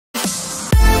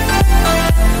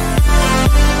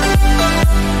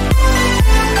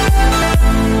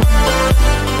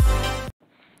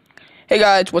Hey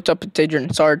guys, what's up? It's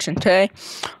Adrian Sarge, and today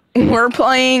we're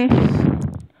playing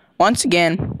once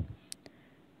again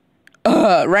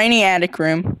Rainy Attic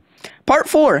Room Part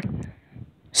 4.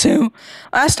 So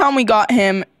last time we got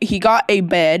him, he got a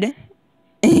bed,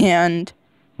 and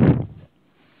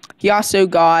he also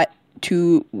got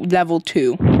to level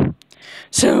 2.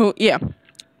 So yeah.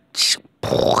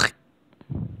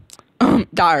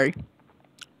 Diary.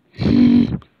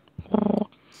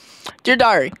 Dear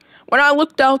Diary, when I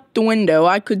looked out the window,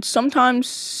 I could sometimes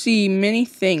see many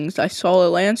things. I saw a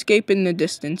landscape in the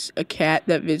distance, a cat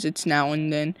that visits now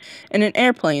and then, and an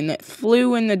airplane that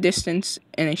flew in the distance,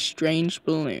 and a strange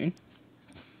balloon.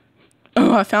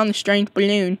 Oh, I found the strange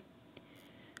balloon.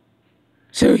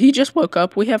 So he just woke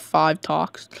up. We have 5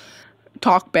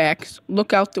 talkbacks.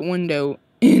 Look out the window.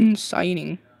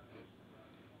 Inciting.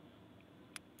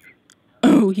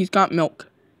 Oh, he's got milk.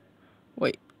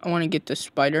 Wait, I want to get the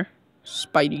spider.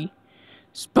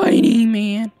 Spidey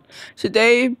man.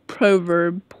 Today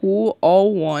proverb, pull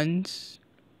all one's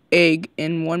egg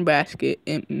in one basket.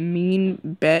 It mean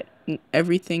bet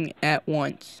everything at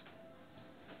once.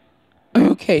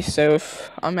 Okay, so if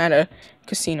I'm at a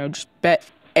casino, just bet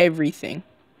everything.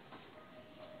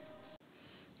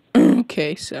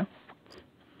 Okay, so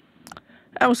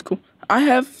that was cool. I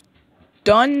have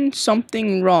done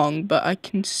something wrong, but I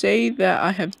can say that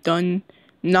I have done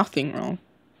nothing wrong.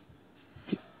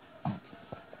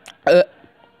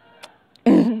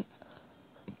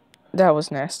 That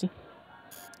was nasty.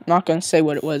 I'm not gonna say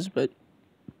what it was, but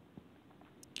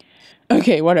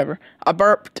okay, whatever. I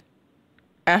burped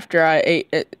after I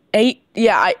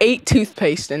ate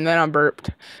toothpaste, and then I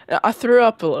burped. I threw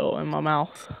up a little in my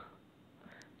mouth,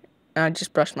 and I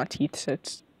just brushed my teeth, so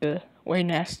it's way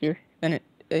nastier than it.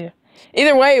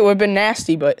 Either way, it would have been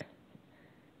nasty, but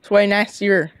it's way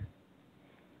nastier.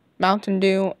 Mountain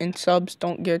Dew and subs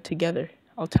don't go together.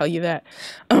 I'll tell you that.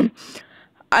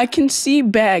 I can see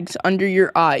bags under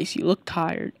your eyes. You look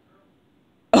tired.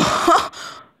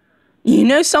 You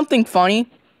know something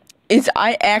funny? Is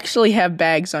I actually have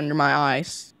bags under my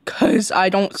eyes because I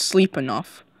don't sleep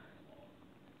enough.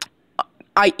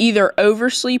 I either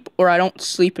oversleep or I don't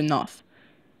sleep enough.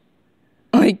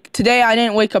 Like, today I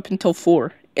didn't wake up until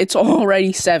 4. It's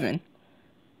already 7.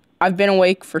 I've been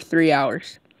awake for 3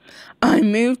 hours. I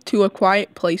moved to a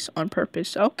quiet place on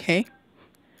purpose. Okay.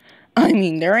 I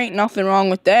mean, there ain't nothing wrong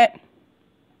with that.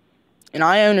 And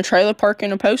I own a trailer park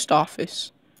and a post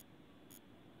office.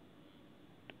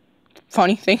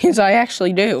 Funny thing is, I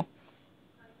actually do.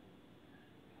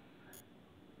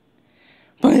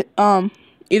 But,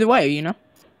 either way, you know.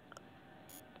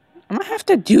 I might have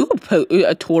to do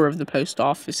a tour of the post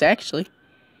office, actually.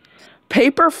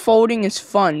 Paper folding is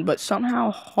fun, but somehow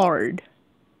hard.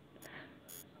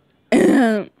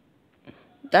 That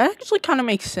actually kind of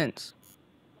makes sense.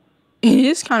 It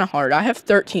is kind of hard. I have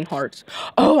 13 hearts.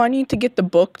 Oh, I need to get the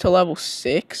book to level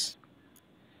 6.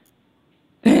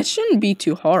 That shouldn't be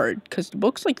too hard, because the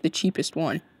book's like the cheapest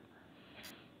one.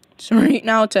 So right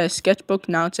now it's at a sketchbook,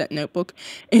 now it's at notebook.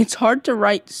 And it's hard to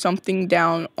write something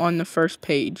down on the first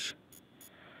page.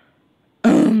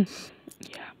 Yeah,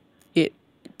 it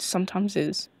sometimes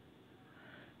is.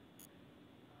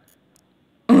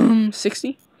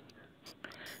 60.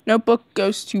 Notebook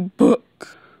goes to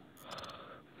book.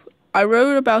 I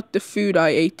wrote about the food I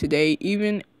ate today,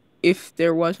 even if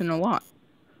there wasn't a lot.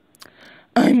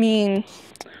 I mean,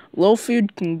 a little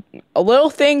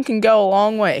thing can go a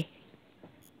long way.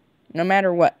 No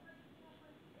matter what.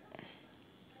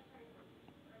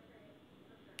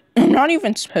 I'm not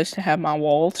even supposed to have my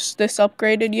walls this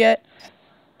upgraded yet.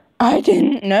 I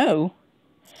didn't know.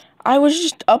 I was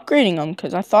just upgrading them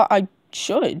because I thought I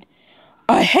should.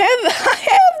 I have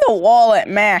the wall at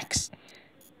max.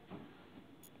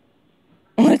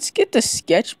 Let's get the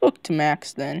sketchbook to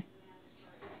max then.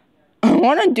 I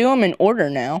want to do them in order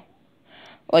now.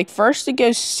 Like, first it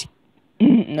goes...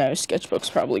 No, sketchbook's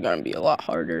probably going to be a lot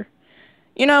harder.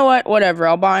 You know what? Whatever.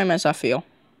 I'll buy them as I feel.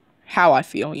 How I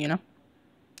feel, you know?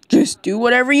 Just do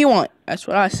whatever you want. That's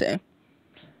what I say.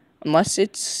 Unless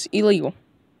it's illegal.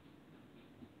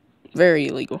 Very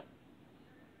illegal.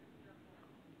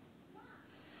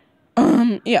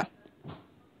 Yeah.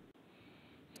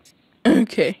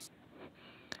 Okay.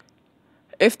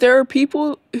 If there are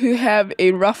people who have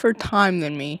a rougher time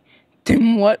than me,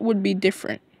 then what would be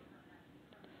different?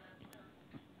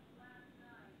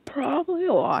 Probably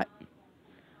a lot.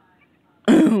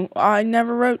 I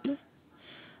never read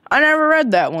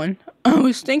that one. I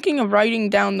was thinking of writing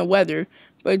down the weather,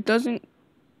 but it doesn't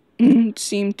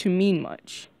seem to mean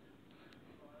much.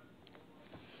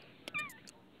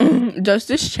 Does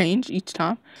this change each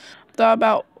time? Thought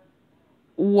about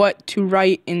what to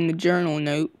write in the journal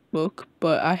notebook,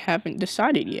 but I haven't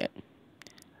decided yet.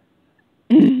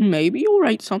 Maybe you'll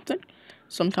write something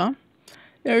sometime.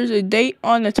 There's a date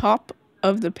on the top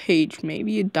of the page.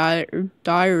 Maybe a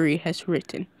diary has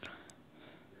written.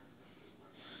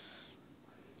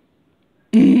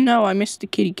 No, I missed the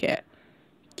kitty cat.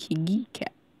 Kitty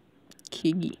cat.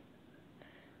 Kitty.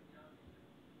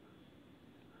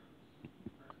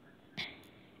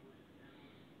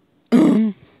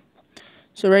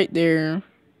 So right there.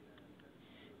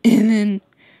 And then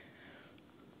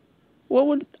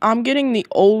I'm getting the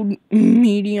old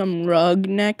medium rug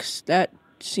next. That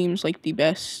seems like the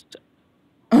best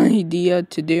idea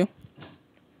to do.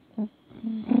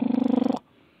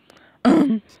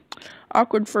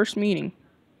 Awkward first meeting.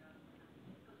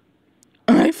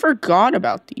 I forgot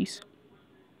about these.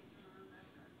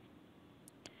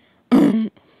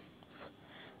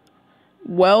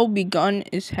 Well begun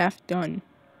is half done.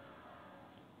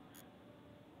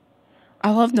 I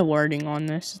love the wording on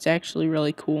this. It's actually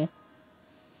really cool.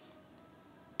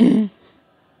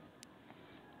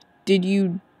 Did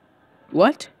you...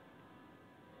 What?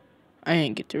 I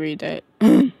didn't get to read that.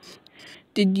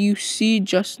 Did you see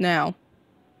just now?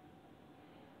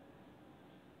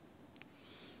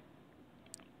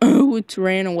 Oh, it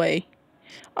ran away.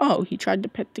 Oh, he tried to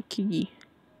pet the kitty.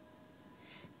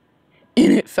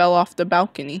 And it fell off the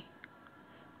balcony.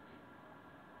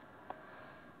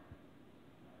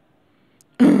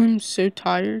 I'm so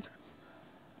tired.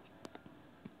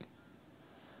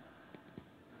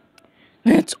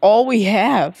 That's all we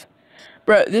have.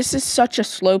 Bro, this is such a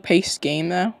slow-paced game,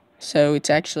 though. So it's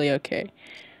actually okay.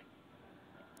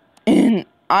 And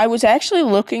I was actually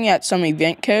looking at some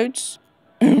event codes.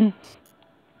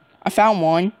 I found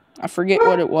one. I forget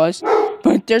what it was.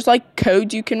 But there's, like,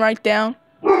 codes you can write down.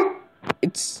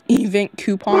 It's event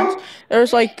coupons.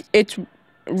 There's, like, it's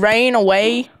rain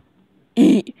away.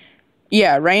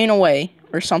 Yeah, rain away.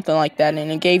 Or something like that.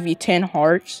 And it gave you 10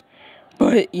 hearts.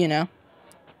 But, you know.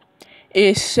 It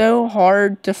is so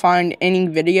hard to find any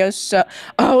videos. So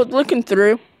I was looking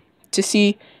through to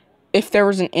see if there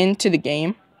was an end to the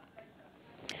game.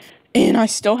 And I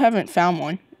still haven't found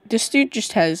one. This dude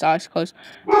just had his eyes closed.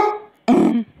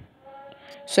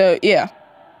 So, yeah.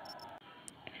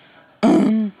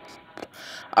 I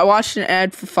watched an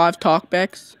ad for 5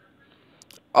 talkbacks.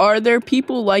 Are there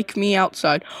people like me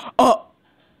outside? Oh,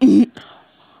 we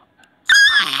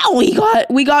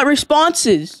got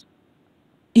responses.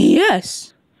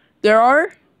 Yes, there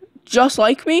are. Just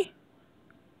like me.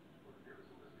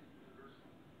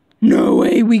 No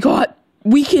way.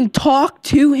 We can talk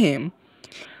to him.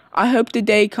 I hope the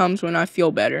day comes when I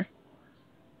feel better.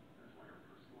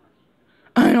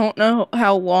 I don't know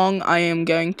how long I am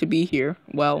going to be here.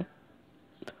 Well,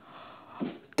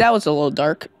 that was a little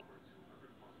dark.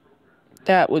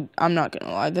 I'm not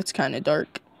gonna lie, that's kind of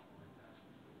dark.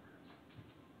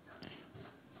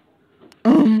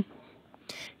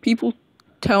 People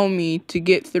tell me to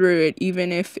get through it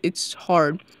even if it's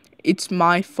hard. It's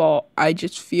my fault. I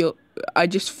just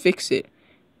fix it.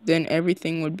 Then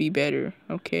everything would be better,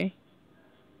 okay?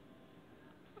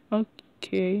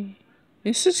 Okay.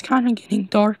 This is kind of getting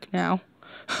dark now.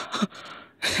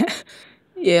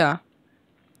 Yeah.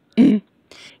 You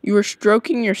were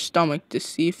stroking your stomach to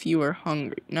see if you were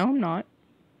hungry. No, I'm not.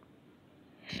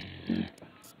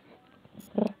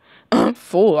 I'm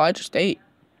full. I just ate.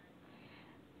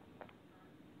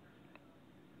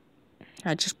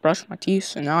 I just brushed my teeth,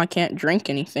 so now I can't drink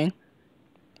anything.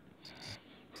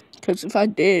 Because if I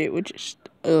did, it would just,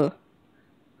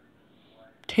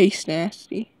 taste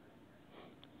nasty.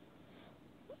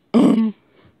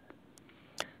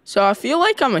 So I feel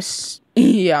like I'm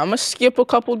gonna skip a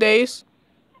couple days.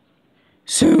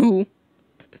 So,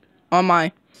 on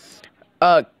my,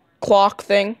 clock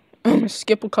thing, I'm gonna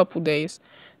skip a couple days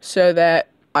so that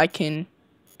I can,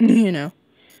 you know,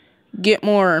 get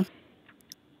more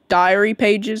diary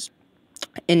pages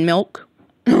in milk.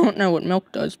 I don't know what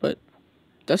milk does, but it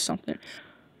does something.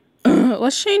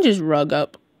 Let's change his rug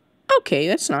up. Okay,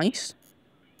 that's nice.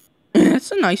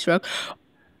 That's a nice rug.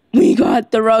 We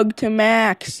got the rug to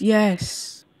max.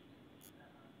 Yes.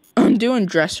 I'm doing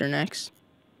dresser next.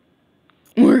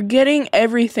 We're getting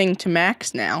everything to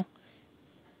max now.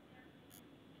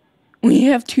 We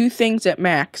have 2 things at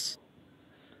max.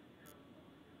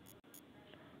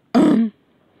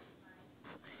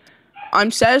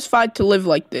 I'm satisfied to live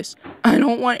like this. I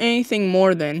don't want anything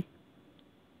more than.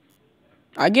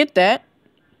 I get that.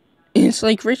 It's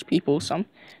like rich people. Some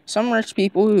rich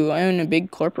people who own a big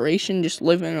corporation just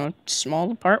live in a small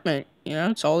apartment. You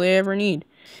know, it's all they ever need.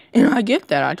 And I get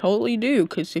that. I totally do.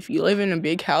 Because if you live in a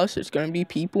big house, there's going to be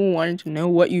people wanting to know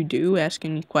what you do,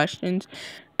 asking you questions,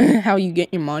 how you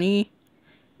get your money.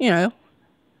 You know,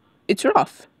 it's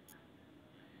rough.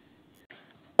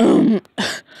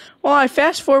 Well, I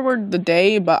fast forward the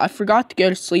day, but I forgot to go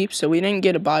to sleep, so we didn't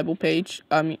get a Bible page.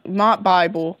 I mean, not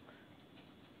Bible.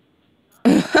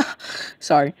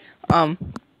 Sorry.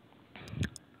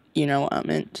 You know what I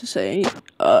meant to say.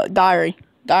 Diary.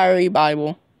 Diary,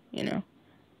 Bible. You know.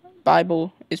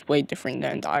 Bible is way different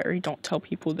than diary. Don't tell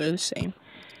people they're the same.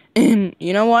 And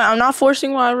you know what? I'm not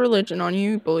forcing my religion on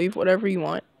you. Believe whatever you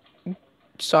want.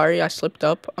 Sorry, I slipped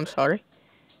up. I'm sorry.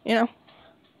 You know,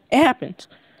 it happens.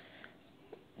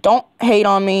 Don't hate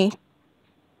on me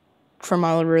for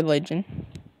my religion.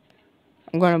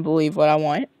 I'm going to believe what I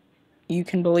want. You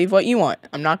can believe what you want.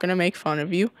 I'm not going to make fun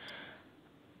of you.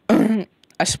 I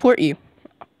support you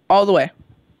all the way.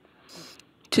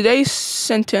 Today's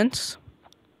sentence: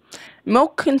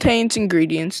 milk contains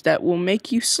ingredients that will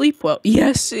make you sleep well.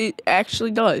 Yes, it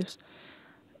actually does.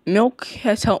 Milk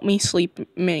has helped me sleep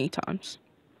many times.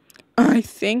 I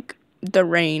think the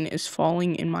rain is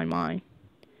falling in my mind.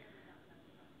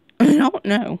 I don't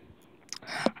know.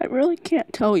 I really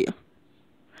can't tell you.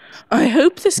 I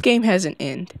hope this game has an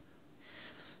end.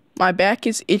 My back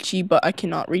is itchy, but I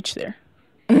cannot reach there.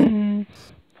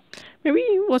 Maybe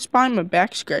let's buy him a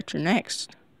back scratcher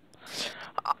next.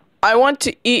 I want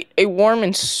to eat a warm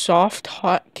and soft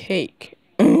hot cake.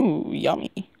 Ooh,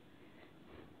 yummy.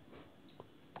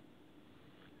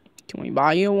 Can we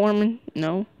buy you a warm and...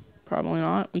 No, probably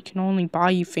not. We can only buy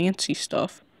you fancy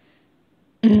stuff.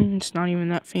 It's not even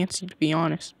that fancy, to be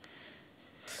honest.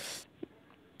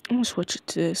 I'm gonna switch it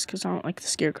to this because I don't like the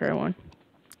scarecrow one.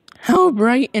 How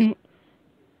bright and...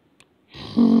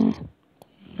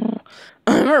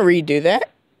 I'm gonna redo that.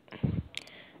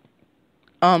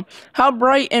 How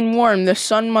bright and warm the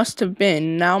sun must have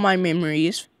been. Now my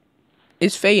memory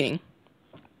is fading.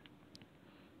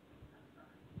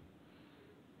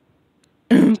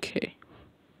 Okay.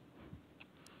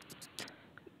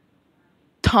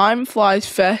 Time flies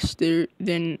faster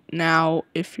than now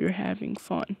if you're having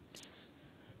fun.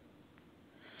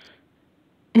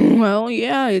 Well,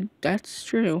 yeah, that's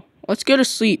true. Let's go to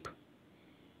sleep.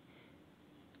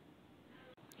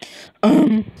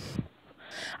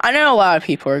 I know a lot of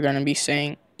people are going to be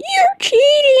saying, "You're cheating,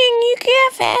 you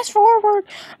can't fast forward."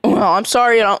 Well, I'm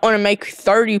sorry, I don't want to make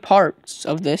 30 parts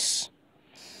of this.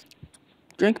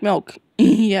 Drink milk.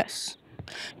 Yes.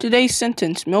 Today's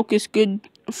sentence: milk is good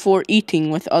for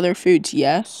eating with other foods.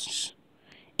 Yes.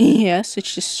 Yes,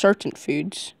 it's just certain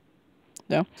foods,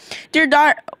 though. Dear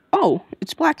Diary... Oh,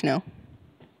 it's black now.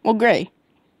 Well, gray.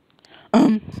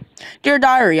 Dear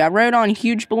Diary, I rode on a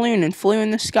huge balloon and flew in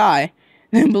the sky.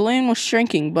 The balloon was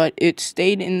shrinking, but it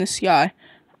stayed in the sky.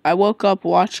 I woke up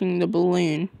watching the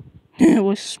balloon. It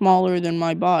was smaller than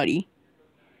my body.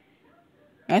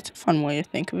 That's a fun way to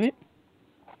think of it.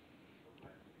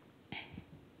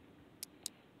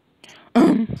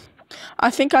 I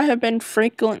think I have been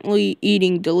frequently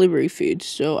eating delivery foods,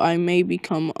 so I may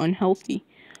become unhealthy.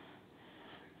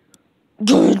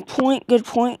 Good point, good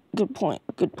point, good point,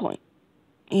 good point.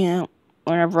 Yeah,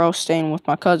 whenever I was staying with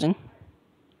my cousin,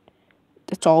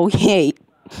 that's all we ate.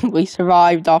 We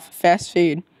survived off of fast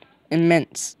food and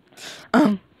mints.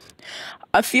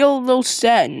 I feel a little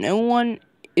sad. No one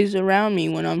is around me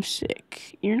when I'm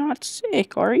sick. You're not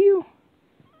sick, are you?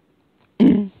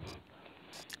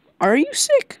 Are you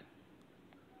sick?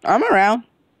 I'm around.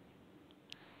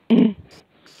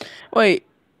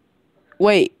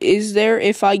 Wait, is there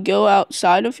if I go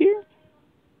outside of here?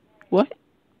 What?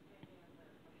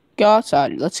 Go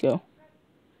outside, let's go.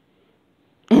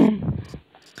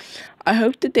 I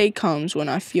hope the day comes when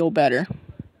I feel better.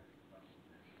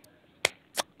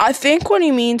 I think what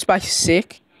he means by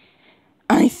sick,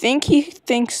 I think he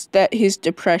thinks that his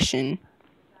depression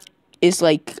is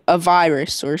like a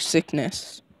virus or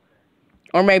sickness.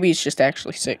 Or maybe he's just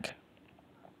actually sick.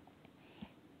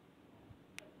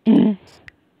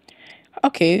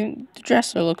 Okay, the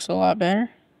dresser looks a lot better.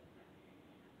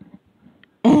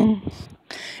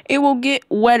 It will get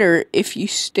wetter if you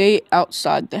stay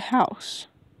outside the house.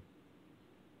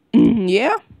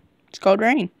 Yeah, it's called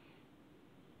rain.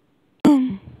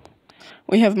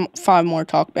 We have 5 more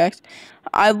talkbacks.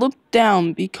 I looked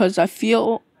down because I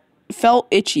felt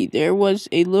itchy. There was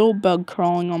a little bug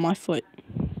crawling on my foot.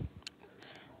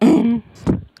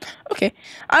 Okay,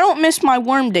 I don't miss my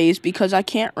worm days because I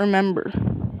can't remember.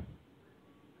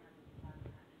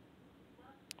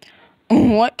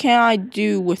 What can I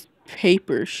do with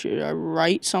paper? Should I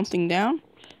write something down?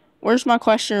 Where's my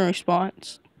question and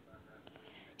response?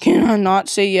 Can I not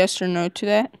say yes or no to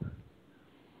that?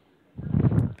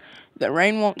 The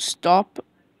rain won't stop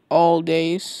all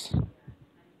days.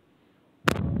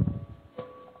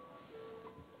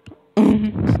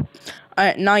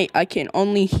 At night, I can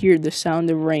only hear the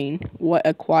sound of rain. What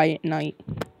a quiet night.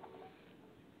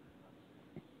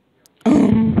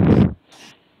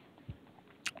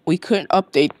 We couldn't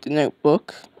update the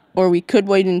notebook, or we could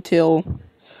wait until...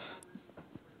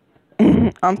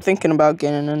 I'm thinking about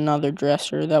getting another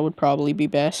dresser. That would probably be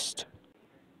best.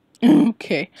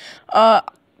 Okay.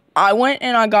 I went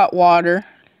and I got water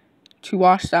to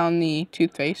wash down the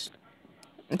toothpaste.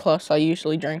 And plus, I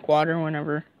usually drink water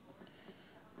whenever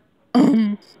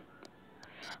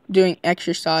doing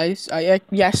exercise.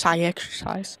 Yes, I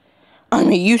exercise. I'm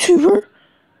a YouTuber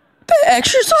that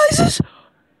exercises?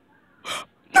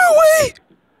 No way!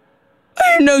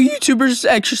 I didn't know YouTubers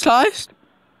exercised.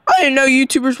 I didn't know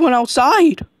YouTubers went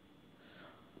outside.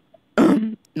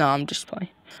 No, I'm just playing.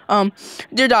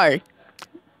 Dear diary,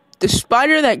 the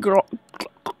spider that crawled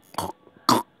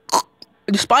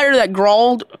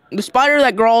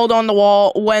on the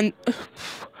wall when...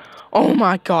 Oh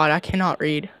my god, I cannot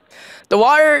read. The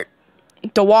water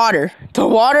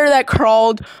that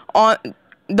crawled on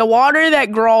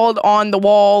the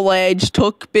wall ledge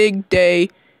took big day.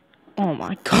 Oh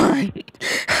my god.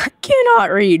 I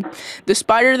cannot read. The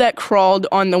spider that crawled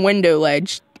on the window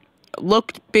ledge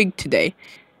looked big today.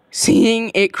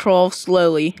 Seeing it crawl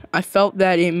slowly, I felt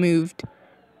that it moved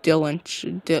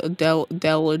diligently.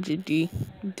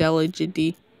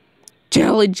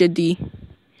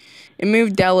 It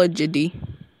moved diligently.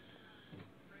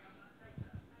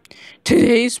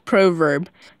 Today's proverb,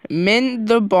 mend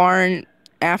the barn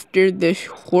after the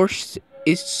horse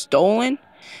is stolen.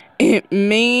 It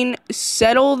means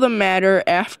settle the matter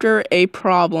after a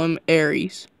problem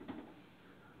Aries,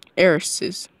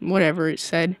 whatever it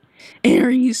said.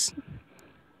 Aries.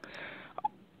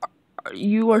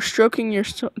 You are stroking your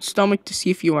stomach to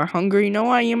see if you are hungry. No,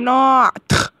 I am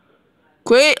not.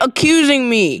 Quit accusing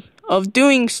me of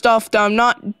doing stuff that I'm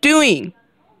not doing.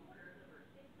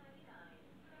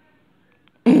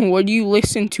 Would you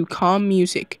listen to calm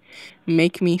music?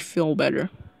 Make me feel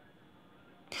better.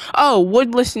 Oh,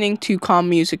 would listening to calm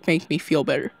music make me feel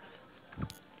better?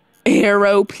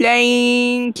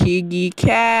 Aeroplane, Kiggy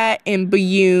Cat, and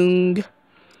Boong.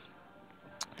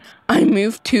 I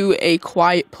moved to a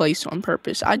quiet place on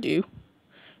purpose. I do.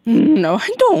 No, I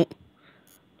don't.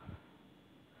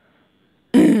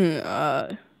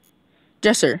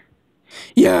 Dresser.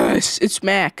 Yes, it's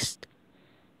maxed.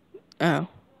 Oh,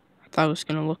 I thought it was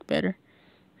gonna look better.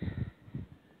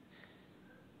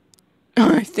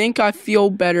 I think I feel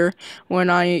better when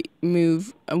I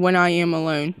am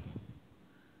alone.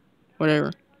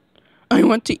 Whatever. I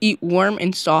want to eat warm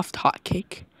and soft hot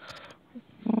cake.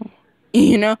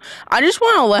 You know, I just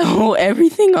want to level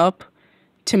everything up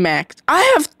to max. I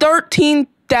have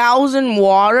 13,000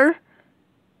 water.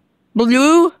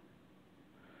 Blue.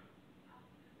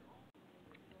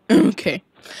 Okay.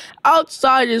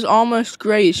 Outside is almost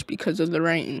grayish because of the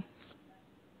rain.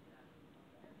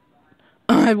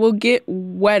 I will get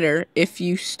wetter if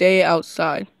you stay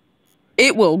outside.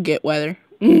 It will get wetter.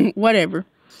 Whatever.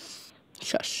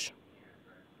 Shush.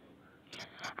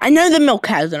 I know the milk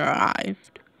hasn't arrived.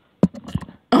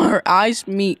 Our eyes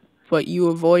meet, but you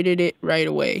avoided it right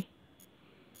away.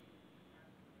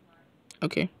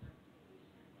 Okay.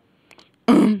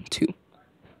 Two.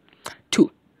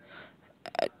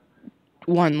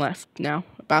 One left now.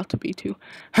 About to be two.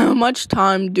 How much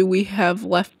time do we have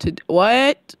left to...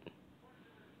 What?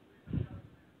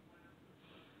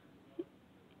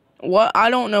 What? I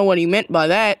don't know what he meant by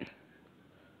that.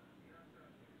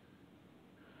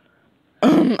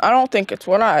 I don't think it's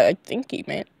what I think he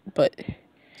meant, but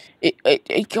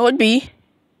it could be.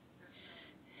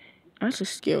 That's a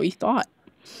scary thought.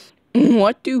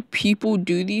 What do people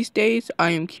do these days?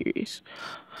 I am curious.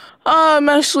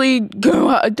 Mostly go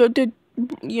out,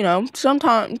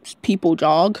 sometimes people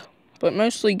jog, but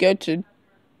mostly go to,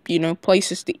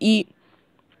 places to eat,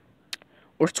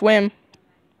 or swim,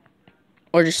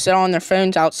 or just sit on their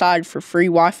phones outside for free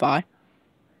Wi-Fi.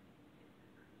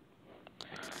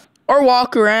 Or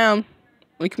walk around,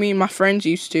 like me and my friends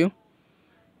used to.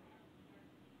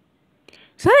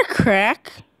 Is that a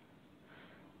crack?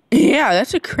 Yeah,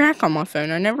 that's a crack on my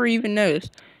phone. I never even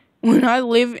noticed. When I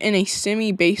live in a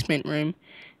semi-basement room,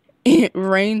 it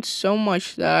rained so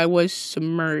much that I was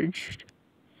submerged.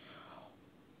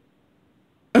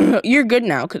 You're good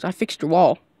now, because I fixed your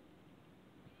wall.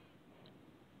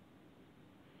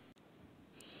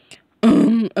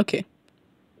 Okay.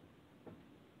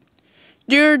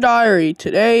 Dear diary,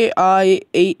 today I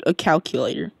ate a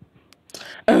calculator.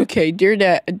 Okay, dear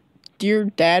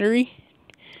daddy,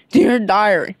 Dear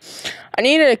diary, I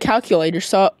needed a calculator,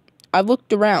 so I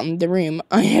looked around the room.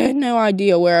 I had no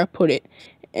idea where I put it,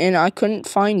 and I couldn't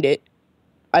find it.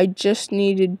 I just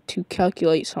needed to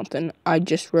calculate something. I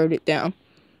just wrote it down.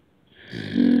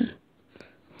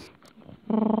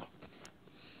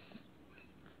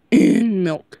 And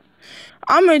milk.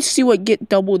 I'm going to see what get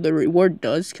double the reward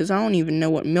does, because I don't even know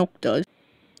what milk does.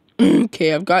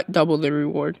 Okay, I've got double the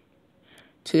reward.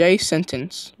 Today's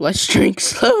sentence. Let's drink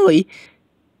slowly.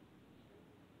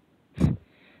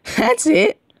 That's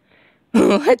it.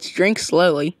 Let's drink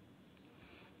slowly.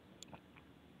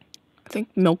 I think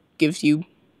milk gives you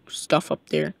stuff up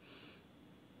there.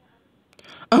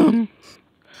 Are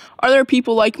there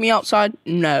people like me outside?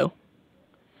 No.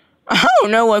 I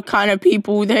don't know what kind of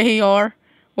people they are.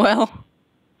 Well,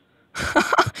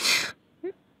 I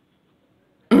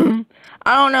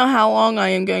don't know how long I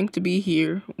am going to be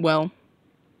here. Well,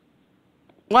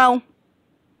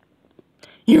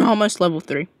 you're almost level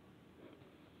 3.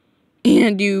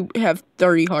 And you have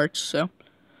 30 hearts, so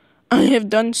I have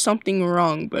done something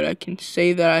wrong, but I can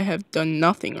say that I have done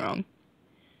nothing wrong.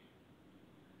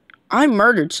 I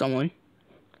murdered someone.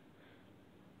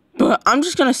 But I'm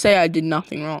just gonna say I did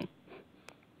nothing wrong.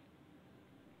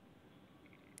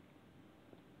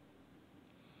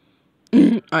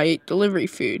 I ate delivery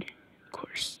food, of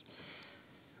course.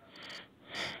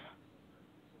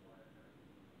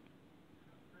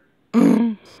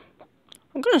 I'm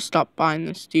gonna stop buying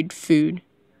this dude food.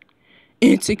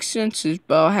 It's expensive,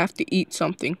 but I'll have to eat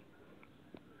something.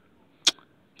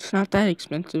 It's not that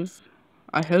expensive,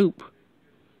 I hope.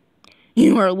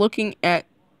 You are looking at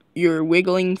your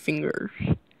wiggling fingers.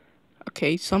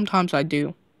 Okay, sometimes I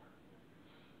do.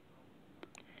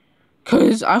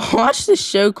 Because I watched this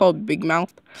show called Big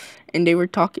Mouth, and they were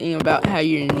talking about how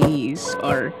your knees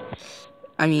are,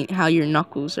 how your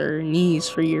knuckles are knees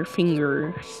for your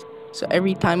fingers. So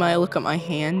every time I look at my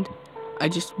hand, I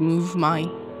just move my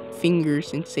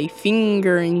fingers and say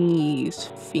finger knees,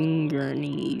 finger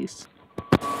knees.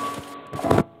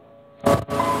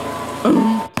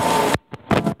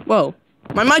 Whoa,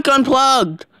 my mic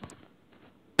unplugged.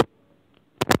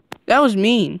 That was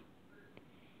mean.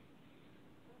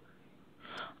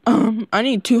 I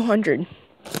need 200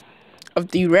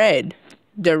 of the red,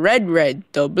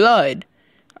 the blood.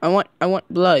 I want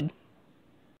blood.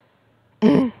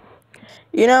 You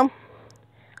know,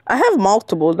 I have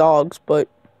multiple dogs, but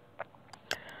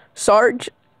Sarge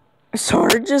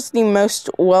is the most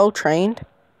well-trained.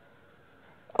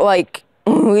 Like,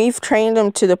 we've trained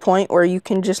him to the point where you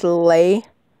can just lay,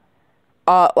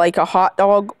 like a hot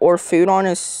dog or food on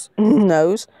his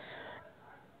nose,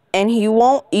 and he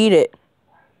won't eat it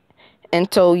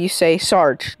until you say,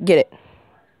 Sarge, get it.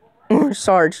 Or,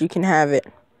 Sarge, you can have it.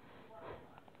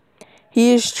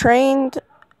 He is trained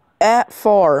at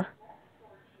far.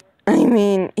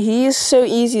 He is so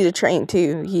easy to train,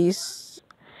 too. He's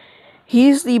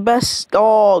the best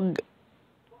dog.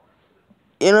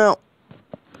 You know.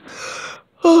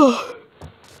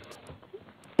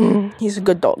 He's a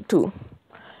good dog, too.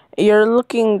 You're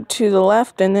looking to the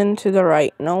left and then to the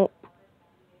right. Nope.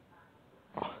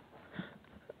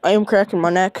 I am cracking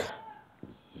my neck.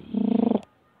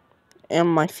 And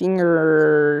my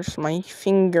fingers, my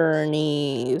finger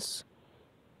knees.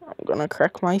 I'm gonna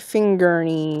crack my finger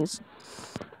knees.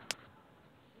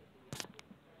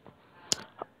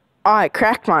 Oh, I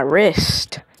cracked my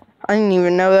wrist. I didn't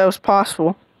even know that was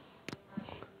possible.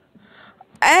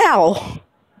 Ow!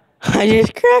 I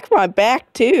just cracked my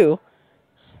back, too.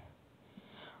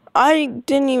 I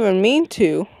didn't even mean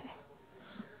to.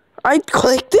 I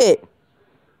clicked it.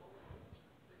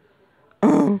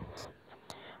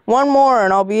 One more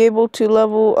and I'll be able to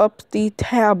level up the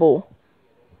table.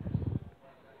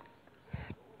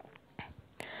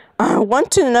 I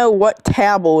want to know what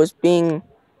table is being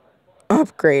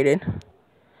upgraded.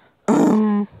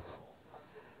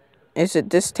 Is it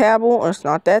this table or it's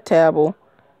not that table?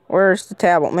 Where's the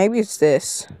table? Maybe it's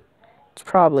this. It's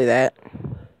probably that.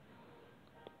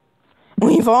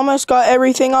 We've almost got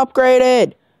everything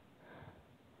upgraded.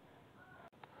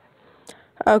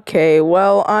 Okay,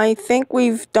 well, I think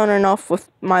we've done enough with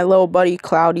my little buddy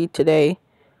Cloudy today.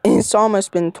 It's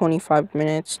almost been 25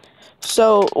 minutes.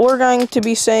 So, we're going to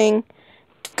be saying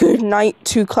good night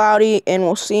to Cloudy, and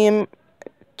we'll see him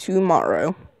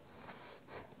tomorrow.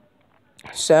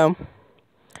 So,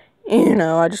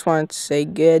 I just wanted to say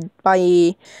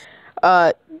goodbye.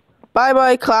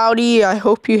 Bye-bye, Cloudy. I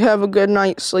hope you have a good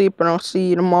night's sleep, and I'll see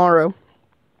you tomorrow.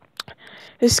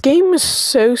 This game is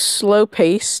so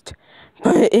slow-paced.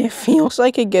 But it feels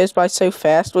like it goes by so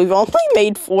fast. We've only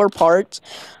made 4 parts.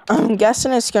 I'm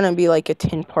guessing it's going to be like a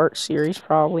 10-part series,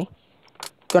 probably.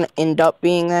 gonna end up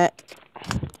being that.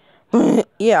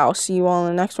 Yeah, I'll see you all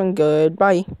in the next one.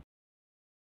 Goodbye.